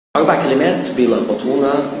اربع كلمات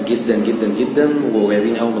بيلخبطونا جدا جدا جدا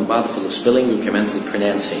وقريبين قوي من بعض في السبيلنج وكمان في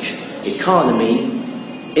البرونانسيشن. economy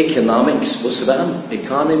economics. بص بقى،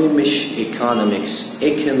 economy مش economics،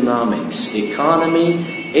 economics. economy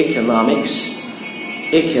economics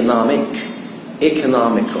economic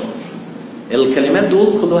economical. الكلمات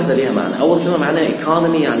دول كل واحدة ليها معنى. أول كلمة معناها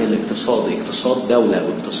economy يعني الاقتصاد، اقتصاد دولة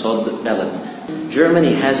واقتصاد بلد.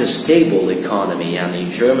 Germany has a stable economy يعني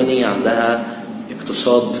Germany عندها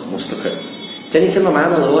اقتصاد مستقر. تاني كلمة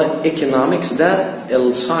معانا اللي هو economics، ده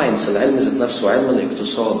الساينس، العلم ذات نفسه، علم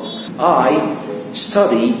الاقتصاد. I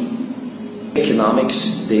study economics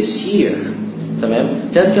this year. تمام؟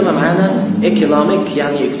 تالت كلمة معانا economic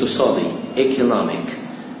يعني اقتصادي، economic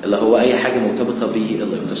اللي هو أي حاجة مرتبطة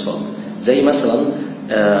بالاقتصاد. زي مثلا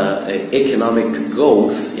economic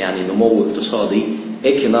growth يعني نمو اقتصادي،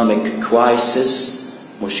 economic crisis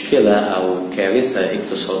مشكلة أو كارثة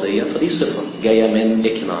اقتصادية، فدي صفة جاية من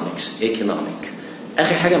economics economic.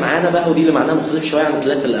 آخر حاجة معانا بقى ودي اللي معناها مختلف شوية عن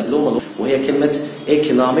الثلاثة اللي قبلهم، وهي كلمة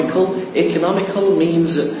economical. economical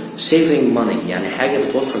means saving money يعني حاجة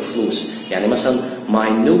بتوفر فلوس. يعني مثلا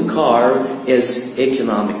my new car is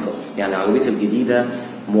economical يعني عربيتي الجديدة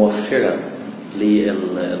موفرة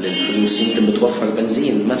للفلوس، يمكن بتوفر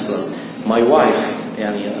بنزين مثلا. my wife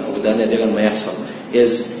يعني وده نادرا ما يحصل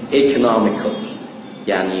is economical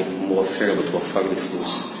يعني موفرة، بتوفر لي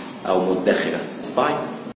فلوس أو مدخرة. باي.